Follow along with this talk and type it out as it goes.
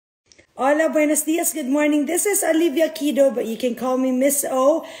Hola, buenos dias, good morning. This is Olivia Kido, but you can call me Miss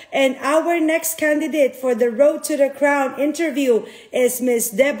O. And our next candidate for the Road to the Crown interview is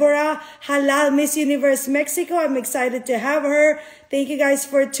Miss Debora Hallal, Miss Universe Mexico. I'm excited to have her. Thank you guys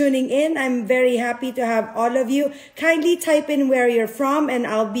for tuning in. I'm very happy to have all of you. Kindly type in where you're from, and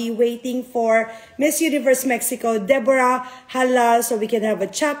I'll be waiting for Miss Universe Mexico, Debora Hallal, so we can have a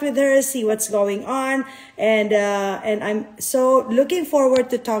chat with her, see what's going on. And I'm so looking forward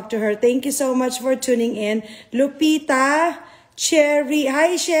to talk to her. Thank you so much for tuning in. Lupita, Cherry,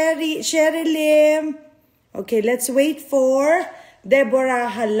 hi Sherry Lim. Okay, let's wait for Debora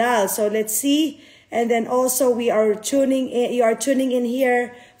Hallal. So let's see. And then also we are tuning in, you are tuning in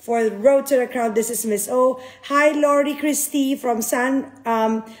here for Road to the Crown. This is Miss O. Hi, Lori Christie from San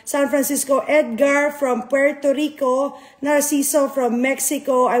Francisco. Edgar from Puerto Rico. Narciso from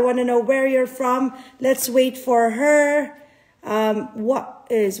Mexico. I want to know where you're from. Let's wait for her.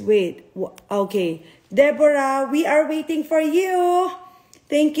 Okay. Debora, we are waiting for you.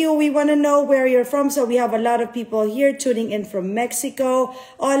 Thank you. We want to know where you're from. So we have a lot of people here tuning in from Mexico.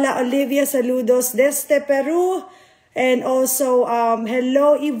 Hola, Olivia. Saludos desde Peru. And also,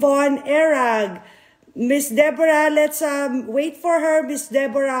 hello, Yvonne Erag. Miss Debora, let's wait for her. Miss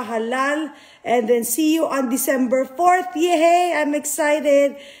Debora Hallal. And then see you on December 4th. Yay! I'm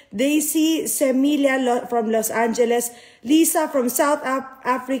excited. Daisy Semilia from Los Angeles. Lisa from South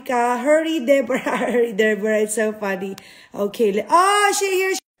Africa. Hurry, Debora. Hurry, Debora. It's so funny. Okay. Oh, she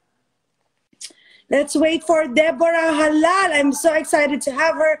here. Let's wait for Debora Hallal. I'm so excited to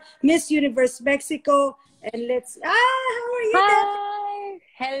have her. Miss Universe Mexico. And let's... how are you, Debora? Hi,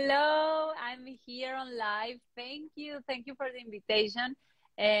 hello. I'm here on live. Thank you for the invitation,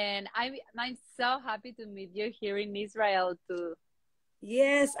 and I'm so happy to meet you here in Israel too.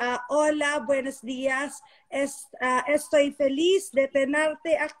 Yes, hola, buenos días. Estoy feliz de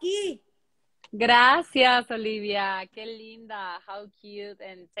tenerte aquí. Gracias, Olivia. Qué linda. How cute.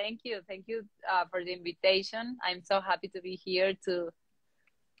 And thank you for the invitation. I'm so happy to be here to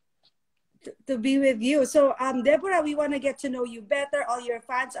be with you. So, Deborah, we want to get to know you better. All your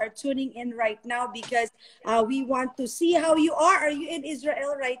fans are tuning in right now because we want to see how you are. Are you in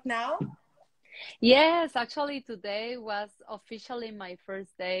Israel right now? Yes, actually today was officially my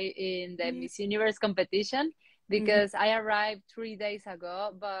first day in the Miss Universe competition because I arrived 3 days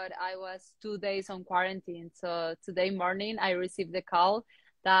ago, but I was 2 days on quarantine. So today morning I received the call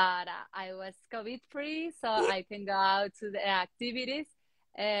that I was COVID free, so I can go out to the activities.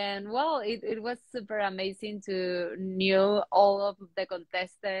 And well, it was super amazing to know all of the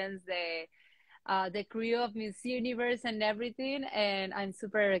contestants, the crew of Miss Universe and everything, and I'm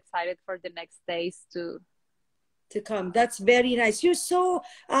super excited for the next days to come. That's very nice. You're so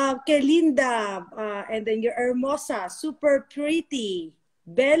que linda, and then you're hermosa, super pretty,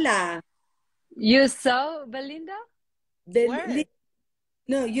 Bella. You saw Belinda? Where?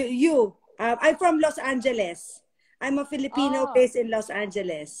 No, you. I'm from Los Angeles. I'm a Filipino Oh, based in Los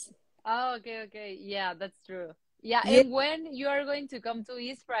Angeles. oh, okay. Yeah, that's true. Yeah, Yeah. and when you are going to come to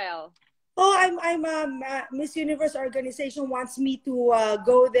Israel? Oh, Miss Universe organization wants me to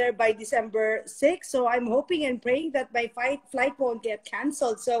go there by December 6th. So I'm hoping and praying that my flight won't get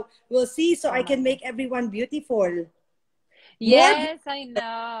canceled. So we'll see. So Oh I my can God. make everyone beautiful. More. Yes, I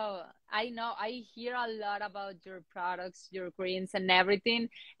know. I know. I hear a lot about your products, your creams, and everything.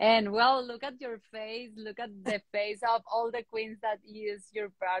 And well, look at your face. Look at the face of all the queens that use your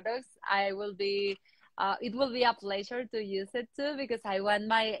products. It will be a pleasure to use it too because I want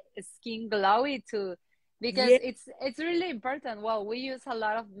my skin glowy too. Because Yeah. it's really important. Well, we use a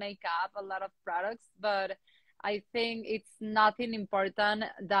lot of makeup, a lot of products, but I think it's nothing important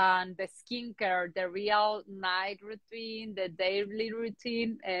than the skincare, the real night routine, the daily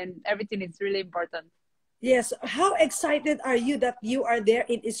routine, and everything is really important. Yes. How excited are you that you are there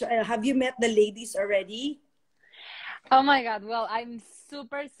in Israel? Have you met the ladies already? Oh my God. Well, I'm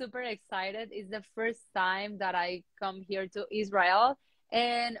super excited. It's the first time that I come here to Israel.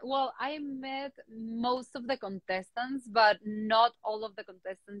 And well, I met most of the contestants, but not all of the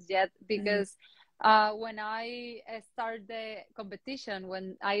contestants yet because when I start the competition,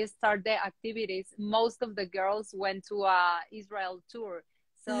 when I start the activities, most of the girls went to a Israel tour.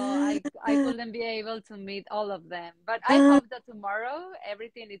 So I couldn't be able to meet all of them. But I hope that tomorrow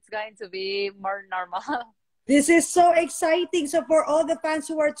everything is going to be more normal. This is so exciting. So for all the fans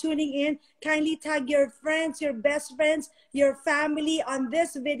who are tuning in, kindly tag your friends, your best friends, your family on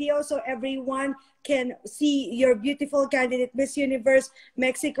this video so everyone can see your beautiful candidate, Miss Universe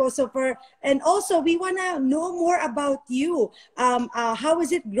Mexico. And also we want to know more about you. How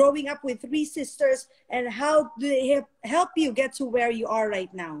is it growing up with three sisters and how do they help you get to where you are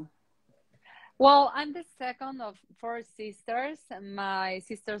right now? Well, I'm the second of four sisters. My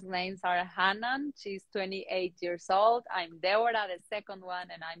sisters' names are Hanan, she's 28 years old. I'm Debora, the second one,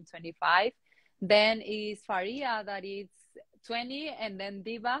 and I'm 25. Then is Faria, that is 20, and then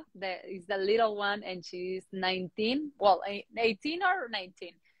Diva, that is the little one, and she's 19. Well, 18 or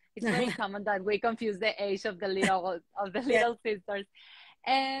 19. It's very common that we confuse the age of the Yeah. little sisters.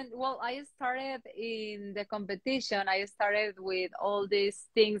 And well, I started in the competition. I started with all these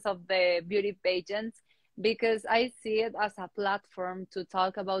things of the beauty pageants because I see it as a platform to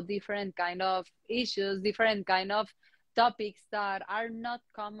talk about different kind of issues, different kind of topics that are not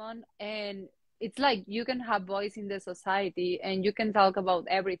common. And it's like you can have voice in the society and you can talk about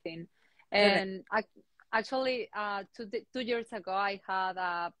everything. Correct. And actually, 2 years ago, I had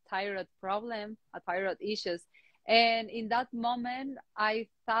a thyroid problem, a thyroid issues, and in that moment, I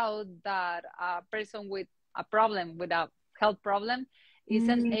thought that a person with a problem, with a health problem,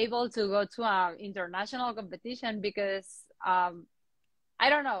 isn't Mm, able to go to an international competition because I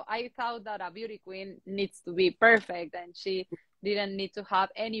don't know. I thought that a beauty queen needs to be perfect and she didn't need to have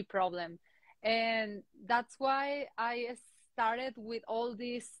any problem. And that's why I started with all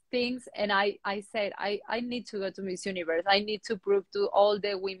these things. And I said, I need to go to Miss Universe. I need to prove to all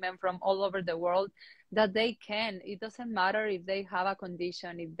the women from all over the world that they can. It doesn't matter if they have a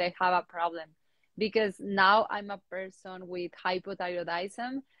condition, if they have a problem. Because now I'm a person with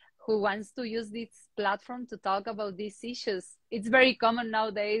hypothyroidism who wants to use this platform to talk about these issues. It's very common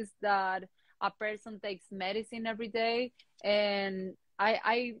nowadays that a person takes medicine every day, and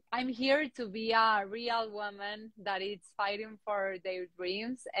I'm here to be a real woman that is fighting for their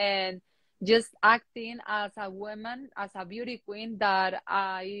dreams and just acting as a woman, as a beauty queen that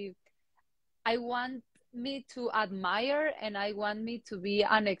I want me to admire and I want me to be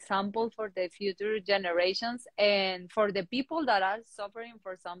an example for the future generations and for the people that are suffering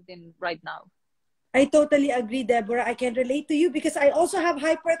for something right now. I totally agree, Deborah. I can relate to you because I also have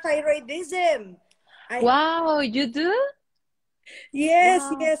hyperthyroidism. I Wow, you do? Yes,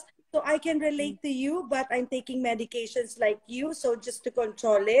 Wow. yes. So I can relate to you, but I'm taking medications like you, so just to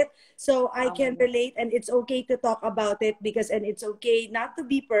control it. So I Oh my can God. relate, and it's okay to talk about it because, and it's okay not to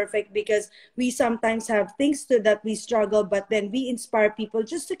be perfect because we sometimes have things to that we struggle, but then we inspire people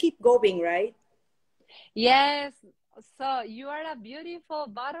just to keep going, right? Yes. So you are a beautiful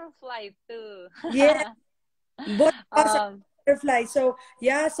butterfly too. Yeah. Both of us are um, butterfly. So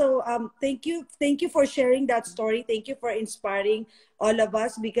yeah, so thank you for sharing that story. Thank you for inspiring all of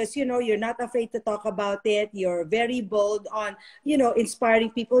us because you're not afraid to talk about it. You're very bold on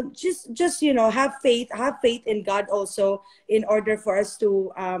inspiring people. Just have faith in God also in order for us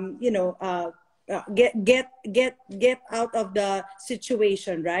to get out of the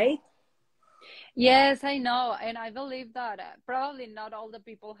situation, right? Yes, I know. And I believe that probably not all the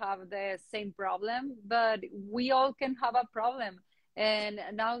people have the same problem, but we all can have a problem. And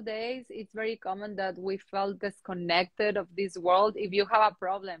nowadays, it's very common that we felt disconnected of this world if you have a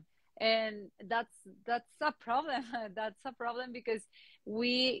problem. And that's a problem. That's a problem because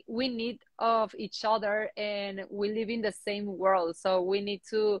we need of each other and we live in the same world. So we need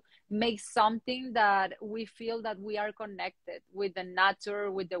to make something that we feel that we are connected with the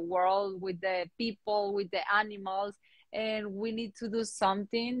nature, with the world, with the people, with the animals, and we need to do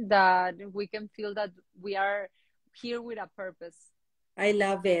something that we can feel that we are here with a purpose. I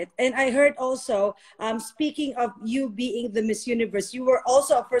love it. And I heard also, speaking of you being the Miss Universe, you were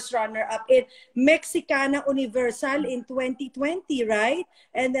also a first runner up in Mexicana Universal in 2020, right?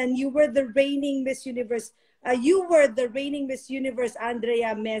 And then you were the reigning Miss Universe. You were the reigning Miss Universe,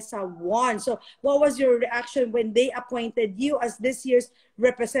 Andrea Mesa won. So, what was your reaction when they appointed you as this year's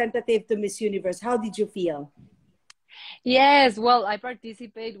representative to Miss Universe? How did you feel? Yes, well, I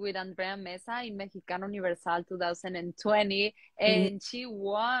participate with Andrea Mesa in Mexicana Universal 2020, Mhm. and she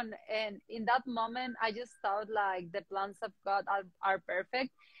won. And in that moment, I just thought like the plans of God are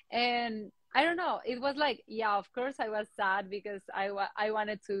perfect. And I don't know, it was like, yeah, of course I was sad because I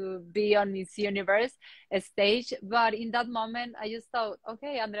wanted to be on Miss Universe stage. But in that moment, I just thought,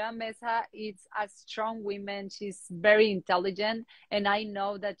 okay, Andrea Mesa is a strong woman. She's very intelligent, and I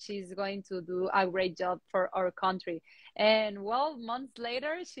know that she's going to do a great job for our country. And well, months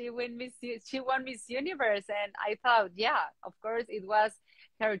later, she won Miss Universe, and I thought, yeah, of course, it was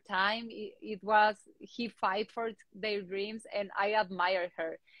her time. It was he fight for their dreams, and I admire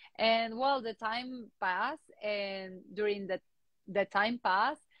her. And well, the time passed, and during the time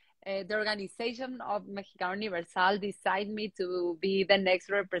passed. The organization of Mexicana Universal decided me to be the next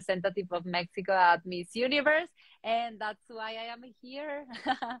representative of Mexico at Miss Universe, and that's why I am here.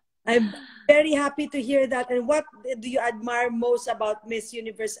 I'm very happy to hear that. And what do you admire most about Miss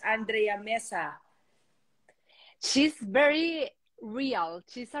Universe Andrea Mesa? She's very real.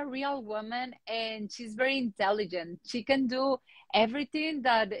 She's a real woman and she's very intelligent. She can do everything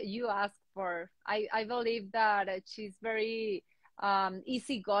that you ask for. I believe that she's very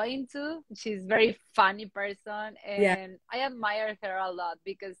easygoing too. She's very funny person Yeah. and I admire her a lot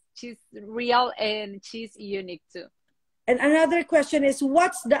because she's real and she's unique too. And another question is,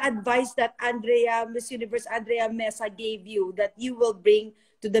 what's the advice that Andrea, Miss Universe Andrea Mesa gave you that you will bring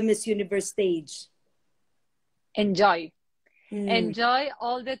to the Miss Universe stage? Enjoy. Mm, Enjoy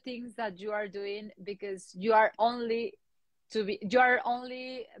all the things that you are doing because you are only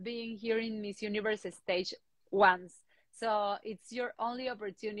being here in Miss Universe stage once. So it's your only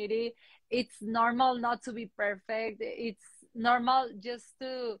opportunity. It's normal not to be perfect. It's normal just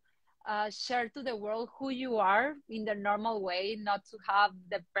to share to the world who you are in the normal way, not to have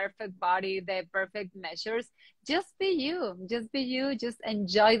the perfect body, the perfect measures. Just be you. Just be you. Just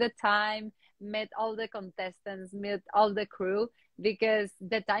enjoy the time. Meet all the contestants, meet all the crew because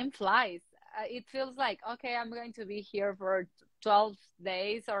the time flies. It feels like, okay, I'm going to be here for 12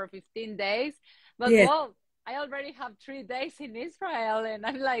 days or 15 days. But yes. well, I already have 3 days in Israel and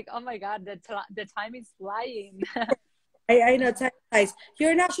I'm like, oh my God, the time is flying. I know, time flies.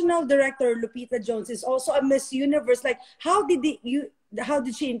 Your national director, Lupita Jones, is also a Miss Universe. Like, how did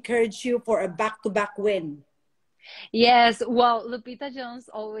she encourage you for a back-to-back win? Yes, well, Lupita Jones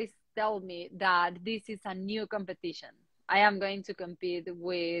always tell me that this is a new competition. I am going to compete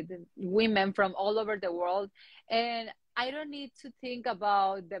with women from all over the world, and I don't need to think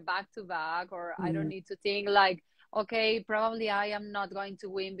about the back to back, or I don't Mm, need to think like, okay, probably I am not going to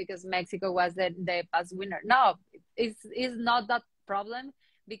win because Mexico was the past winner. No, it's not that problem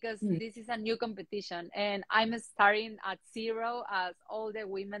because mm, this is a new competition, and I'm starting at zero as all the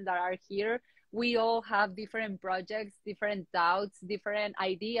women that are here. We all have different projects, different doubts, different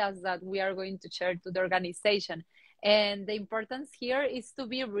ideas that we are going to share to the organization. And the importance here is to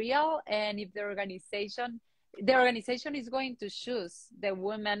be real. And if the organization is going to choose the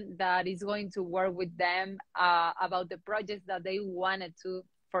woman that is going to work with them about the projects that they wanted to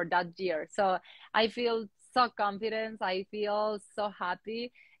for that year. So I feel so confident. I feel so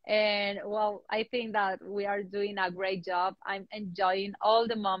happy. And well, I think that we are doing a great job. I'm enjoying all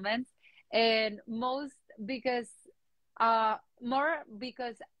the moments and most because more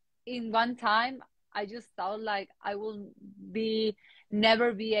because in one time I just thought like I will be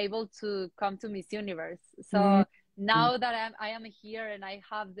never be able to come to Miss Universe. mm, So now that I am here and I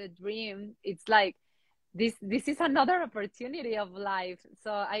have the dream, it's like this is another opportunity of life.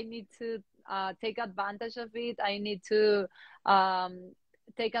 So I need to take advantage of it. I need to um,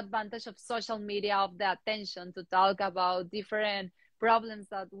 take advantage of social media, of the attention to talk about different problems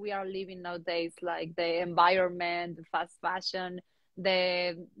that we are living nowadays, like the environment, the fast fashion,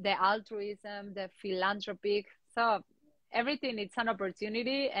 the altruism, the philanthropic. So everything it's an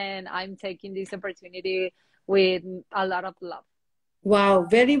opportunity, and I'm taking this opportunity with a lot of love. wow,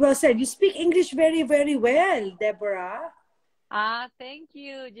 very well said. You speak English very, very well, Deborah. Ah, thank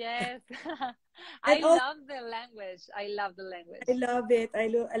you. Yes. And I also, love the language. I love the I language. love it. I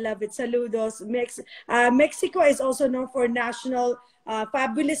love it. Saludos. Mexico is also known for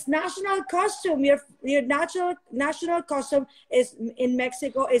fabulous national costume. Your national costume is in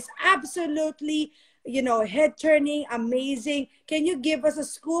Mexico is absolutely, head turning, amazing. Can you give us a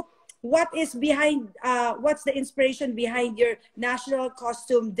scoop? What's the inspiration behind your national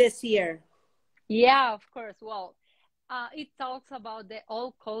costume this year? Yeah, of course. Well, it talks about the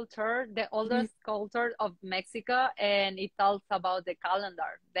old culture, the Mhm, oldest culture of Mexico, and it talks about the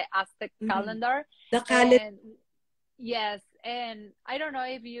calendar, the Aztec mhm. calendar. The calendar. And yes, and I don't know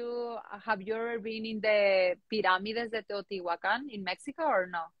if you ever been in the pyramids de Teotihuacan in Mexico or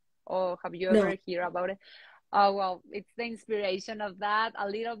no? Or have you No. ever heard about it? Oh, well, it's the inspiration of that a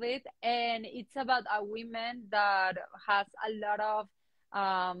little bit. And it's about a woman that has a lot of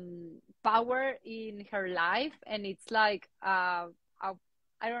power in her life. And it's like, a,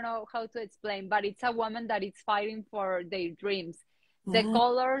 I don't know how to explain, but it's a woman that is fighting for their dreams. The Ah,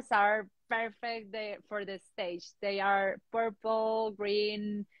 colors are perfect for the stage. They are purple,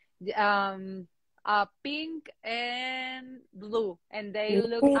 green, um, pink, and blue, and they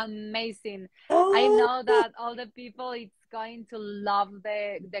look oh, amazing. I oh, know that all the people it's going to love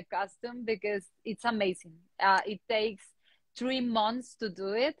the costume because it's amazing. It takes 3 months to do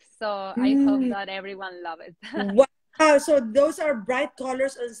it, so I hope mm. that everyone love it. Wow. So those are bright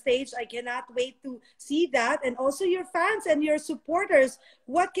colors on stage. I cannot wait to see that. And also your fans and your supporters.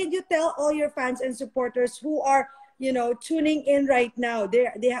 What can you tell all your fans and supporters who are, tuning in right now.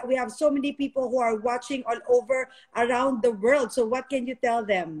 We have so many people who are watching all over around the world. So what can you tell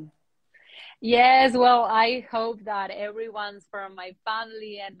them? Yes, well, I hope that everyone's from my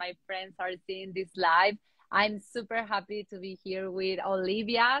family and my friends are seeing this live. I'm super happy to be here with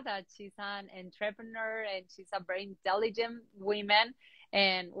Olivia, that she's an entrepreneur and she's a very intelligent woman.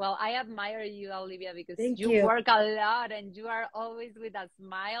 And well, I admire you, Olivia, because Thank you you. work a lot and you are always with a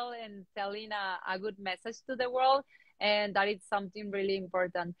smile and telling a good message to the world. And that is something really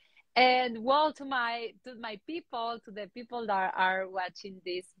important. And well, to my people, to the people that are watching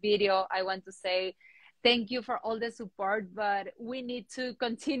this video, I want to say thank you for all the support, but we need to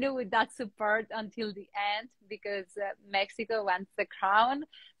continue with that support until the end because Mexico wants the crown.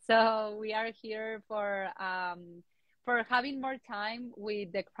 So we are here for having more time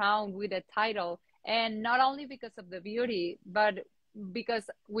with the crown, with the title, and not only because of the beauty, but because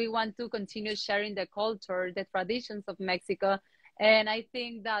we want to continue sharing the culture, the traditions of Mexico. And I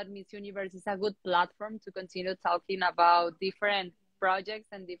think that Miss Universe is a good platform to continue talking about different projects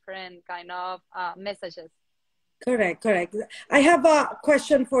and different kind of messages. Correct, correct. I have a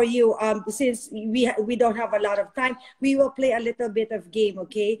question for you. Since we don't have a lot of time, we will play a little bit of game.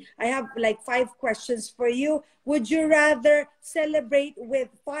 Okay, I have like 5 questions for you. Would you rather celebrate with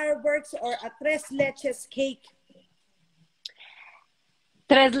fireworks or a tres leches cake?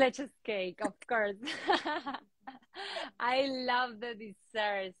 Tres leches cake, of course. I love the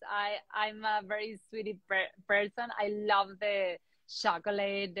desserts. I'm a very sweet person. I love the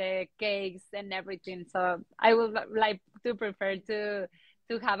chocolate, the cakes, and everything. So I would like to prefer to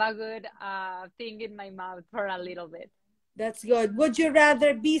have a good thing in my mouth for a little bit. That's good. Would you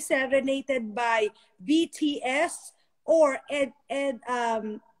rather be serenaded by BTS or Ed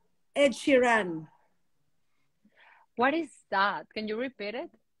Sheeran? What is that? Can you repeat it,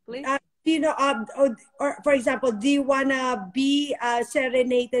 please? Or for example, do you wanna be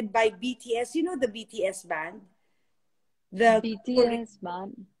serenaded by BTS? You know the BTS band, the Korean, BTS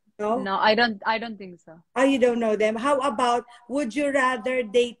band? no? No, I don't think so. Oh, you don't know them. How about would you rather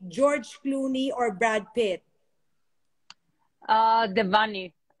date George Clooney or Brad Pitt? The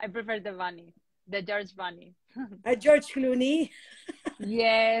bunny. I prefer the bunny. The George bunny. George Clooney.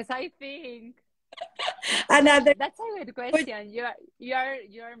 Yes, I think. Another. That's a good Would, question.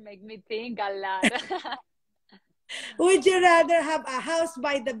 You're make me think a lot. would you rather have a house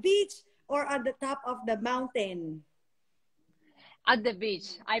by the beach or on the top of the mountain? At the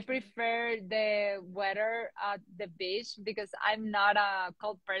beach. I prefer the weather at the beach because I'm not a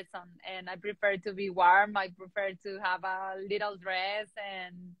cold person and I prefer to be warm. I prefer to have a little dress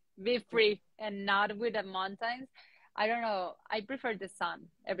and be free and not with the mountains. I don't know. I prefer the sun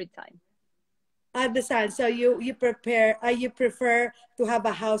every time. The sun. So you prefer to have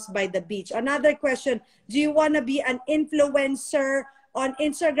a house by the beach. Another question: do you want to be an influencer on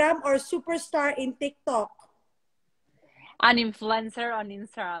Instagram or superstar in TikTok? An influencer on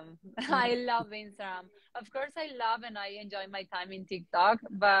Instagram. I love Instagram. Of course, I love and I enjoy my time in TikTok,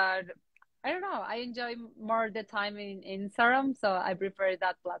 but I don't know. I enjoy more the time in Instagram, so I prefer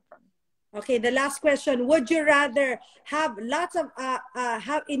that platform. Okay, the last question: would you rather have lots of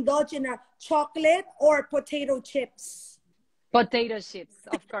have indulge in a chocolate or potato chips? Potato chips,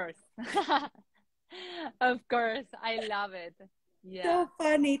 of course. Of course, I love it. Yeah. So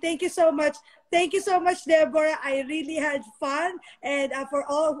funny. Thank you so much. Thank you so much, Deborah. I really had fun. And for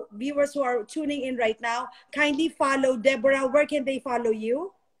all viewers who are tuning in right now, kindly follow Deborah. Where can they follow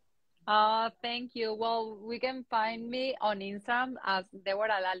you? Thank you. Well, we can find me on Instagram as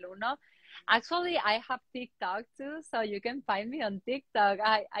Debora La Luno. Actually, I have TikTok too, so you can find me on TikTok.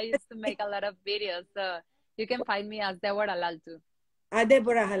 I used to make a lot of videos, so you can find me as Debora Lal too.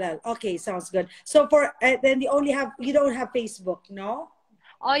 Deborah Halal. Okay, sounds good. So then you don't have Facebook, no?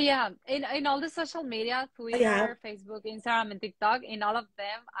 Oh yeah, in all the social media, Yeah. Twitter, Facebook, Instagram, and TikTok, in all of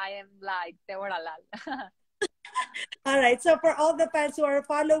them, I am like Debora Lal. All right. So for all the fans who are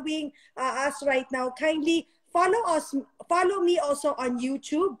following us right now, kindly follow us. Follow me also on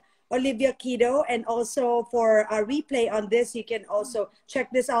YouTube, Olivia Kido, and also for a replay on this, you can also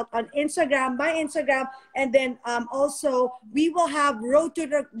check this out on Instagram, my Instagram, and then also we will have Road to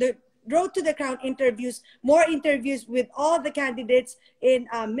the Crown interviews, more interviews with all the candidates in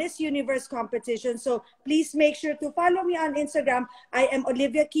Miss Universe competition. So please make sure to follow me on Instagram. I am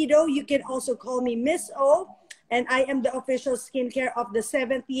Olivia Kido. You can also call me Miss O. And I am the official skincare of the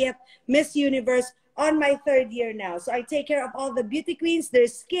 70th Miss Universe on my 3rd year now. So I take care of all the beauty queens, their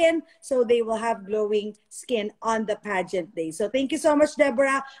skin, so they will have glowing skin on the pageant day. So thank you so much,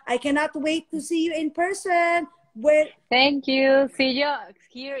 Deborah. I cannot wait to see you in person. Well, Thank you. See you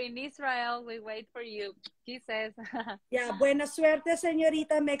here in Israel. We wait for you. Kisses. yeah, buena suerte,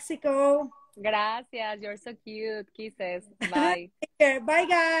 señorita Mexico. Gracias. You're so cute. Kisses. Bye. Take care. Bye,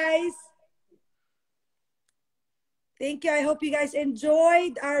 guys. Thank you. I hope you guys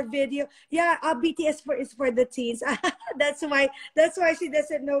enjoyed our video. Yeah, BTS is for the teens. That's why she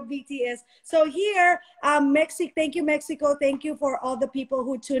doesn't know BTS. So here, Mexico. Thank you, Mexico. Thank you for all the people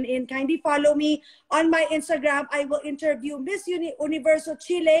who tune in. Kindly follow me on my Instagram. I will interview Miss Universo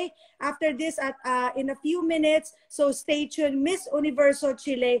Chile after this in a few minutes. So stay tuned, Miss Universo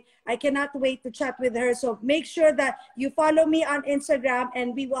Chile. I cannot wait to chat with her. So make sure that you follow me on Instagram,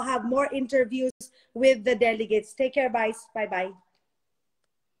 and we will have more interviews with the delegates. Take care, guys. Bye-bye.